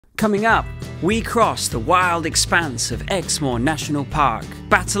Coming up, we cross the wild expanse of Exmoor National Park,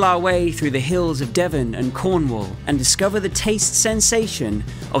 battle our way through the hills of Devon and Cornwall, and discover the taste sensation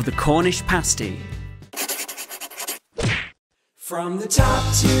of the Cornish pasty. From the top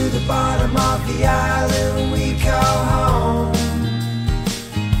to the bottom of the island we call home,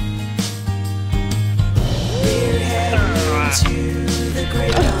 we're heading to the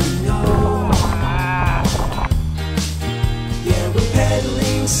great unknown. Yeah, we're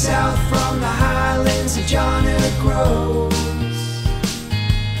pedaling south from the highlands of John Groves.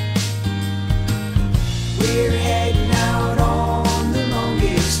 We're heading out on the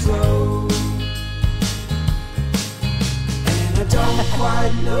longest road, and I don't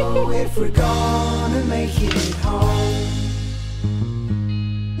quite know if we're gonna make it home.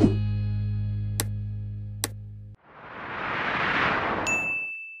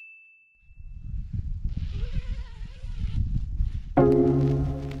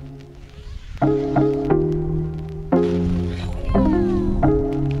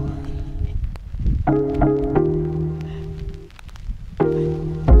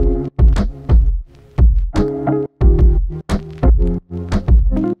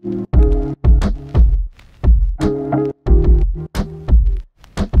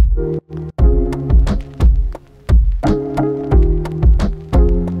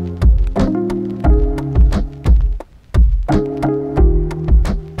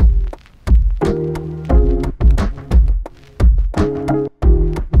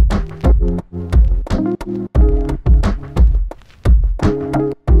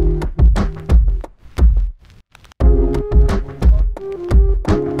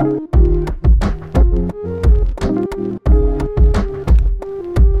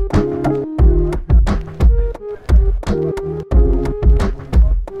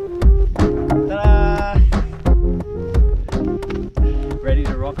 Ready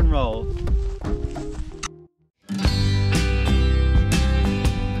to rock and roll.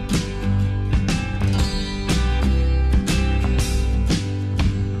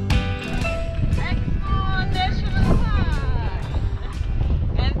 Exmoor National Park,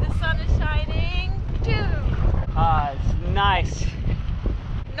 and the sun is shining too. Ah, it's nice.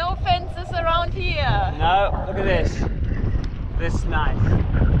 No fences around here. No, look at this. This is nice.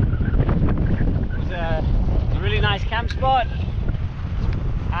 It's a really nice camp spot.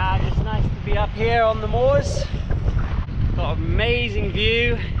 And it's nice to be up here on the moors. Got an amazing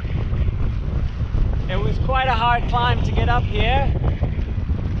view. It was quite a hard climb to get up here,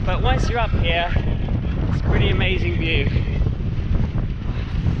 but once you're up here, it's a pretty amazing view.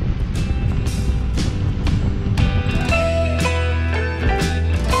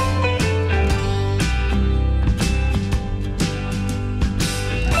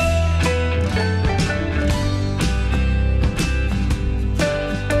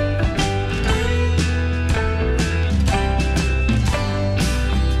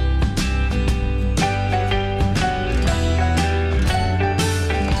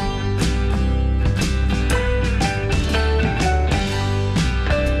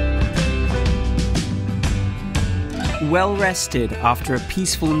 Well rested after a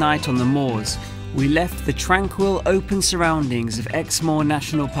peaceful night on the moors, we left the tranquil open surroundings of Exmoor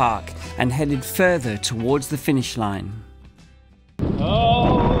National Park and headed further towards the finish line.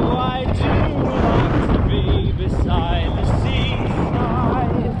 Oh, I do like to be beside the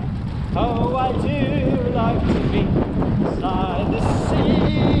seaside. Oh, I do like to be beside the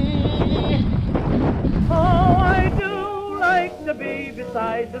sea. Oh, I do like to be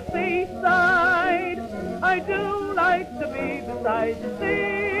beside the seaside. I do like to be beside the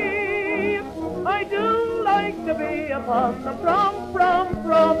sea. I do like to be upon the from,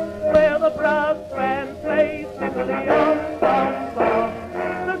 where the brass band plays fiddly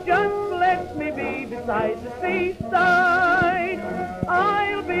so just let me be beside the seaside.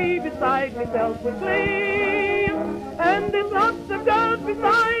 I'll be beside myself with glee. And there's lots of girls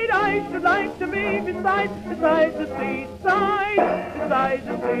beside. I should like to be beside the seaside, beside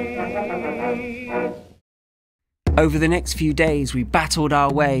the sea. Over the next few days, we battled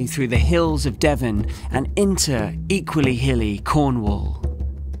our way through the hills of Devon and into equally hilly Cornwall.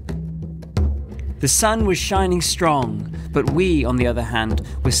 The sun was shining strong, but we, on the other hand,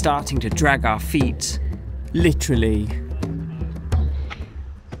 were starting to drag our feet. Literally.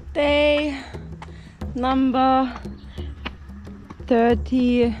 Day number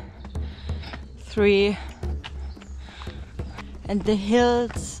 33, and the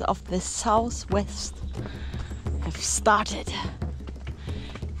hills of the southwest have started.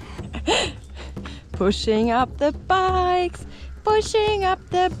 Pushing up the bikes, pushing up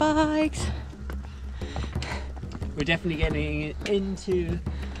the bikes. We're definitely getting into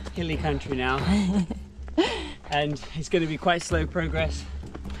hilly country now. And it's going to be quite slow progress.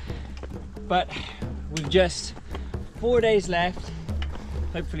 But we've just 4 days left,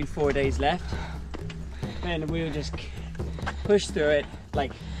 hopefully 4 days left. And we'll just push through it,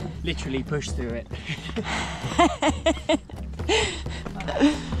 like literally push through it.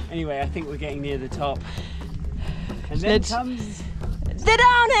 Anyway, I think we're getting near the top. And then comes the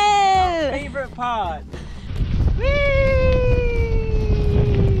downhill! Favorite part. Whee!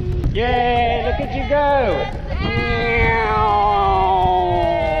 Yay, look at you go!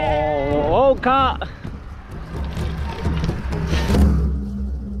 Oh, car!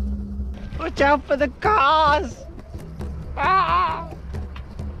 Watch out for the cars! Ah!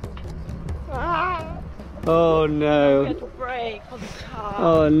 Ah! Oh no! Get a break for the car.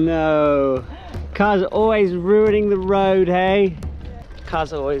 Oh no! Cars are always ruining the road, hey?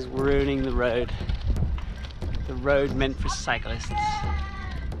 Cars are always ruining the road. The road meant for cyclists.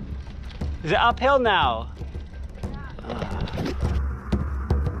 Is it uphill now?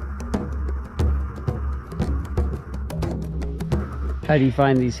 How do you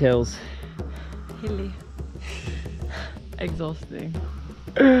find these hills? Hilly. Exhausting.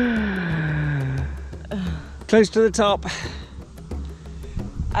 Close to the top.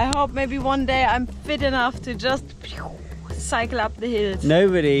 I hope maybe one day I'm fit enough to just cycle up the hills.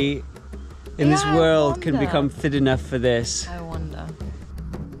 Nobody in this Yeah, I world can wonder. become fit enough for this. I wonder.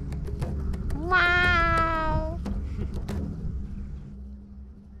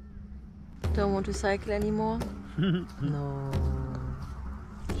 Don't want to cycle anymore? No.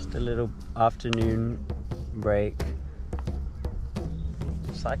 Just a little afternoon break.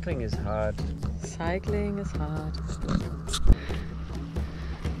 Cycling is hard. Cycling is hard.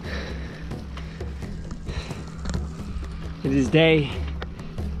 It is day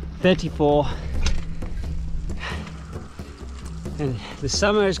 34 and the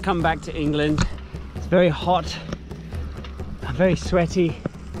summer has come back to England. It's very hot, very sweaty,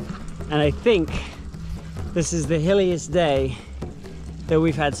 and I think this is the hilliest day that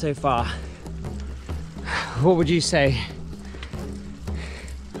we've had so far. What would you say?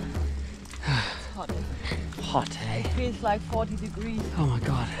 Hot. Hot, eh? It feels like 40 degrees. Oh my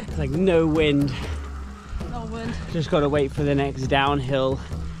god, it's like no wind. No wind. Just gotta wait for the next downhill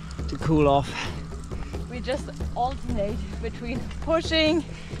to cool off. We just alternate between pushing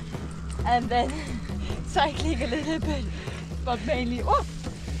and then cycling a little bit, but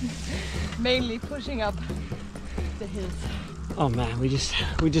mainly pushing up the hills. Oh man, we're just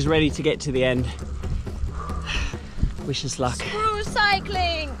ready to get to the end. Wish us luck. Screw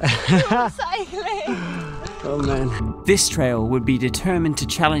cycling! Screw cycling! Oh man. This trail would be determined to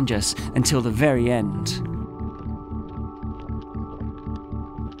challenge us until the very end.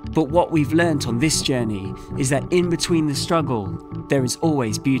 But what we've learnt on this journey is that in between the struggle, there is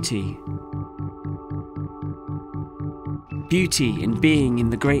always beauty. Beauty in being in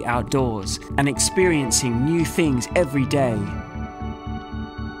the great outdoors and experiencing new things every day.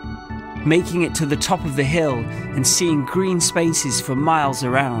 Making it to the top of the hill and seeing green spaces for miles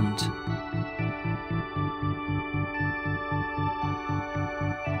around.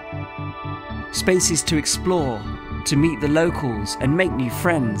 Spaces to explore, to meet the locals and make new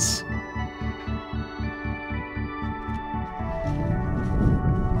friends.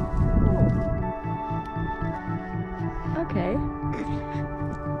 Okay.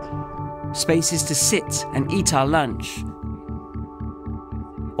 Spaces to sit and eat our lunch,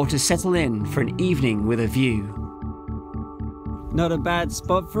 or to settle in for an evening with a view. Not a bad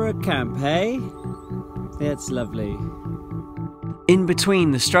spot for a camp, hey? It's lovely. In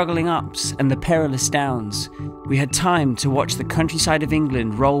between the struggling ups and the perilous downs, we had time to watch the countryside of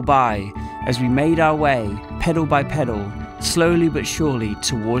England roll by as we made our way, pedal by pedal, slowly but surely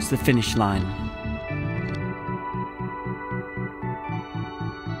towards the finish line.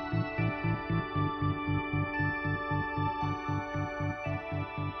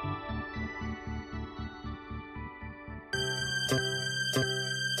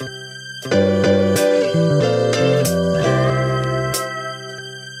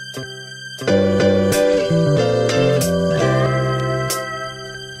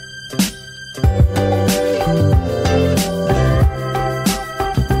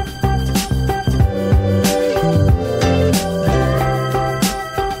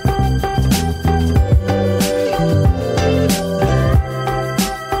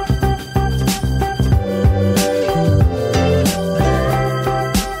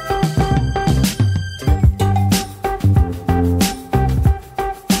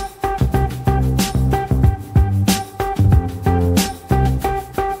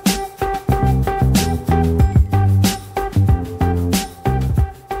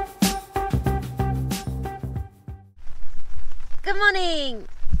 Good morning!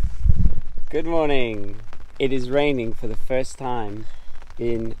 Good morning. It is raining for the first time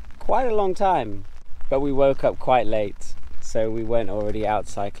in quite a long time, but we woke up quite late, so we weren't already out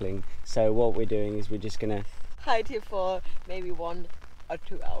cycling. So what we're doing is we're just gonna Hide here for maybe 1 or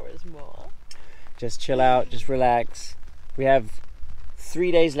 2 hours more. just chill out, just relax. We have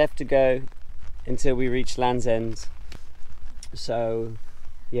 3 days left to go until we reach Land's End. So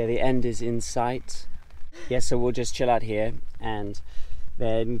yeah, the end is in sight. Yeah, so we'll just chill out here and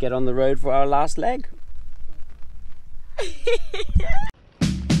then get on the road for our last leg.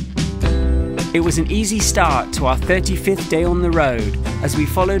 It was an easy start to our 35th day on the road as we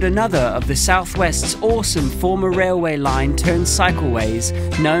followed another of the Southwest's awesome former railway line turned cycleways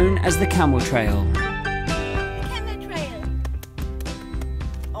known as the Camel Trail. Camel Trail!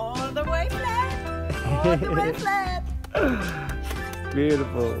 All the way flat! All the way flat!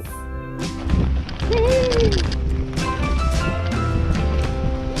 Beautiful.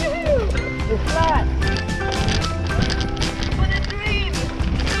 It's flat! What a dream!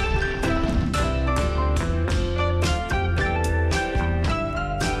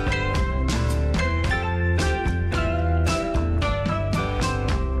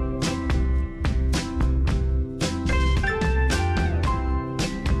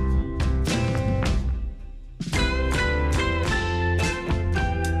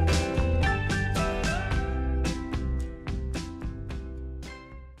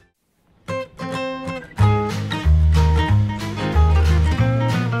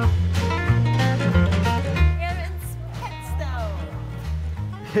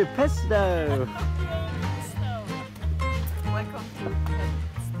 Pesto! Welcome to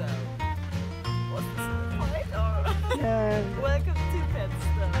Pesto. What's the point? Or Yeah. welcome to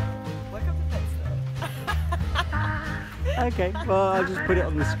Pesto. Welcome to Pesto. Okay, well I'll just put it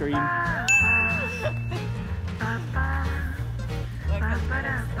on the screen. Welcome to Pesto.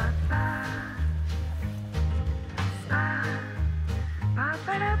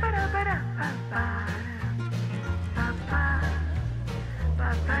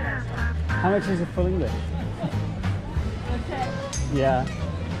 How much is a full English? Yeah.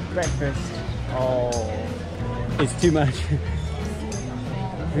 Breakfast. Oh, it's too much.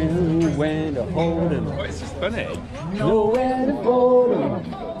 When to hold 'em. Oh, it's just funny. Nowhere to hold 'em.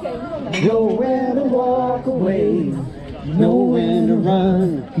 Nowhere to walk away. Nowhere to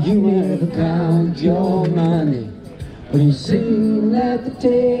run. You never count your money. When you're sitting at the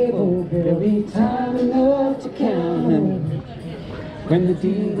table, there'll be time enough to count 'em. When the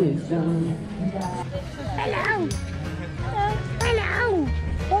deed is done. Hello. Hello.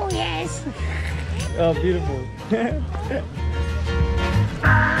 Oh yes. Oh, beautiful.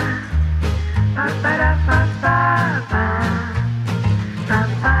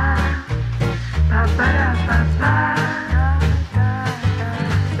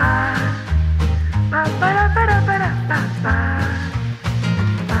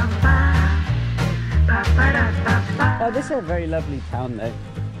 Oh, this is a very lovely town though.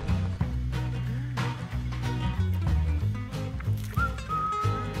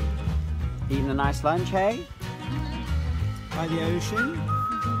 Eating a nice lunch, hey? By the ocean.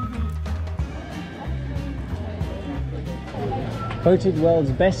 Voted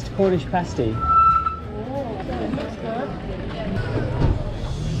world's best Cornish pasty.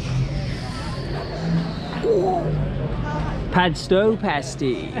 Padstow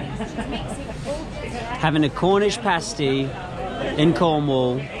pasty. Having a Cornish pasty in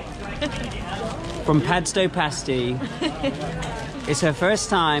Cornwall from Padstow Pasty. It's her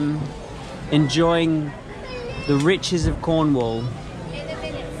first time enjoying the riches of Cornwall.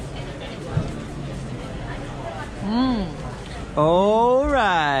 All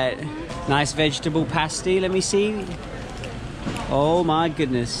right, nice vegetable pasty. Let me see. Oh my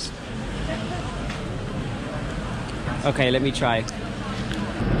goodness. Okay, let me try.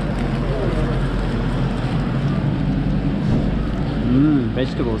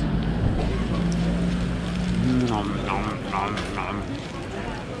 Vegetables. Nom, nom, nom, nom.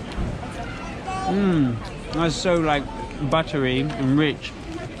 That's so like buttery and rich.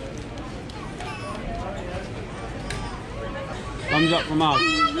 Thumbs up from us.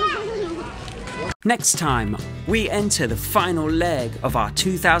 Next time, we enter the final leg of our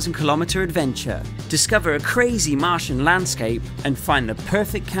 2,000-kilometer adventure, discover a crazy Martian landscape, and find the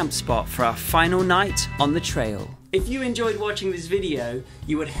perfect camp spot for our final night on the trail. If you enjoyed watching this video,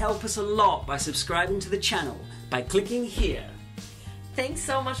 you would help us a lot by subscribing to the channel by clicking here. Thanks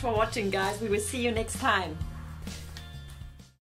so much for watching, guys. We will see you next time.